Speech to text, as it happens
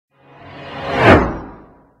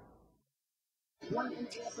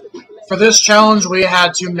For this challenge, we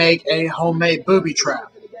had to make a homemade booby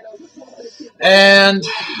trap. And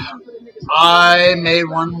I made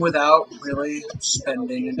one without really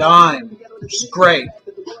spending a dime, which is great.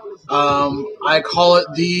 I call it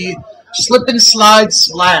the Slip and Slide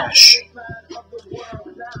Slash.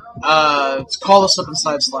 It's called a Slip and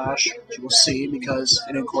Slide Slash, which you will see because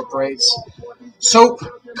it incorporates soap,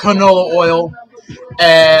 canola oil,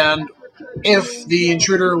 and if the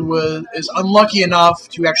intruder is unlucky enough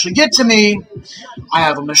to actually get to me, I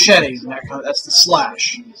have a machete. That's the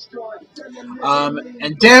slash.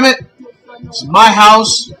 And damn it, this is my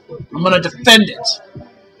house. I'm gonna defend it.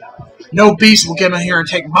 No beast will get in here and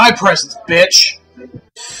take my presents, bitch.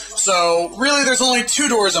 So, really, there's only two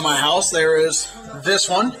doors in my house. There is this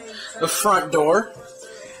one, the front door,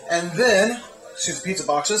 and then, excuse the pizza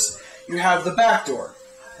boxes, you have the back door.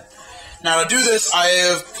 Now, to do this, I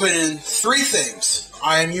have put in three things.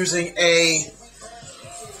 I am using a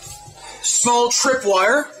small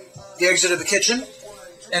tripwire, the exit of the kitchen,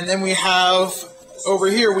 and then we have, over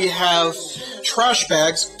here, we have trash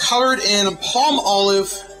bags covered in palm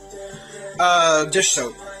olive dish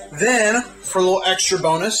soap. Then, for a little extra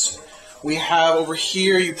bonus, we have over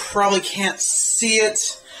here, you probably can't see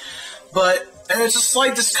it, but there's a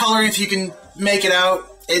slight discoloring if you can make it out.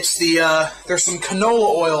 It's there's some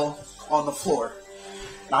canola oil on the floor.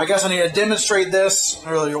 Now, I guess I need to demonstrate this. I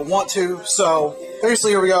really don't want to, so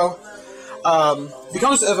basically, here we go.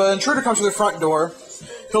 If an intruder comes to the front door,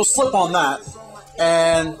 he'll slip on that,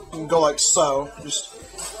 and go like so.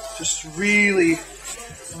 Just really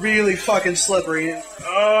fucking slippery.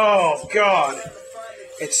 Oh, God.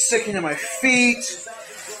 It's sticking to my feet,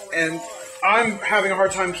 and I'm having a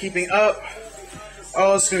hard time keeping up.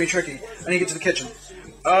 Oh, this is going to be tricky. I need to get to the kitchen.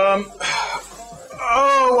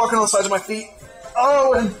 Oh, walking on the sides of my feet.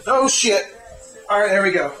 Oh, and oh, shit. Alright, there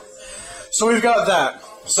we go. So we've got that.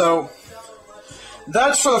 So,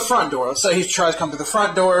 that's for the front door. Let's say he tries to come through the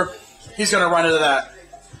front door. He's going to run into that.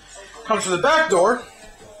 Comes through the back door.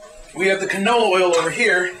 We have the canola oil over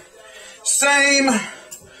here. Same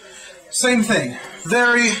thing.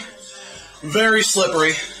 Very, very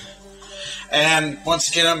slippery. And once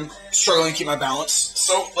again, I'm struggling to keep my balance.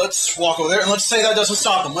 So let's walk over there, and let's say that doesn't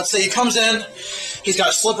stop him. Let's say he comes in, he's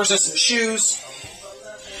got slip-resistant shoes.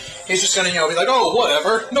 He's just gonna, be like, oh,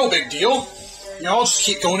 whatever, no big deal. I'll just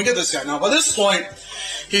keep going to get this guy. Now, by this point,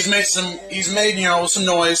 he's made some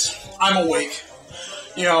noise. I'm awake.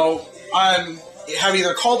 I have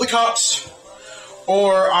either called the cops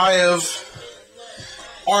or I have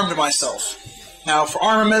armed myself. Now, for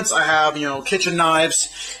armaments, I have, kitchen knives,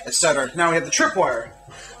 etc. Now we have the tripwire.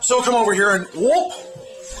 So come over here and whoop,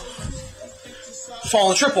 fall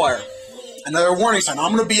on the tripwire. Another warning sign.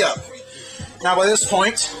 I'm going to be up. Now, by this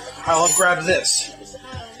point, I'll have grabbed this.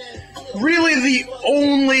 Really, the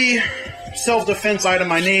only self-defense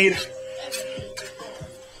item I need.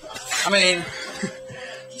 I mean,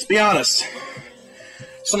 let's be honest.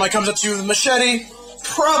 Somebody comes up to you with a machete,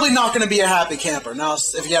 probably not going to be a happy camper. Now,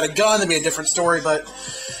 if you had a gun, that'd be a different story, but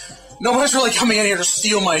nobody's really coming in here to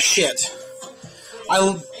steal my shit.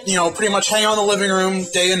 I, pretty much hang out in the living room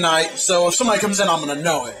day and night, so if somebody comes in, I'm going to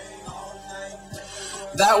know it.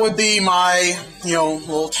 That would be my,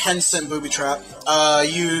 little 10-cent booby trap.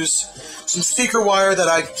 Use some speaker wire that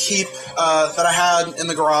I keep, that I had in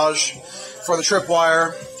the garage for the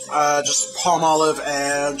tripwire. Just palm olive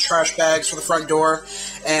and trash bags for the front door,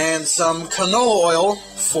 and some canola oil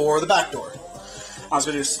for the back door.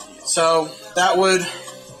 So that would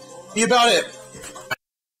be about it.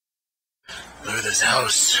 Look at this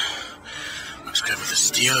house. Looks good with the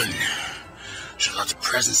stealing. There's lots of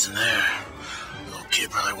presents in there. The little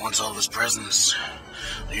kid probably wants all of his presents.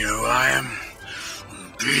 You know who I am?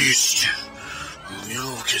 I'm the beast. I'll give the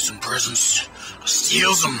little kid some presents. I'll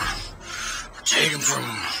steal them. I'll take them from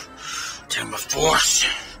him. Take them by force.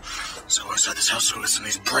 Let's go inside this house and get some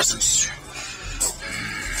of these presents.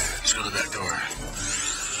 Let's go to the back door.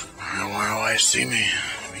 I don't want why you see me.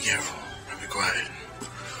 Be careful. Be quiet.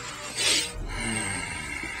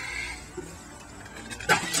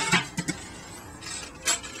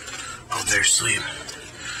 Oh, they're asleep.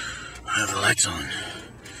 I have the lights on.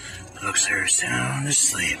 It looks like they're sound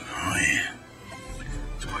asleep. Oh, yeah.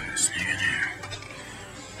 Let's go ahead and sneak in here.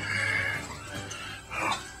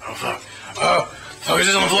 Oh, fuck. Oh, fuck, is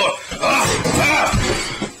this on the floor?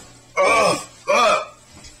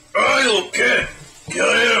 Oh, you little kid.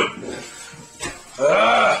 Kill you.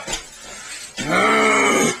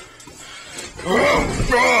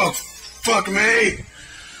 Oh, fuck me.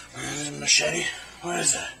 Is it a machete? What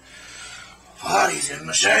is that? What? He's got a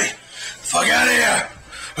machete? Fuck out of here.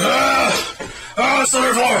 Oh, it's on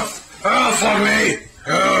the floor. Oh, fuck me!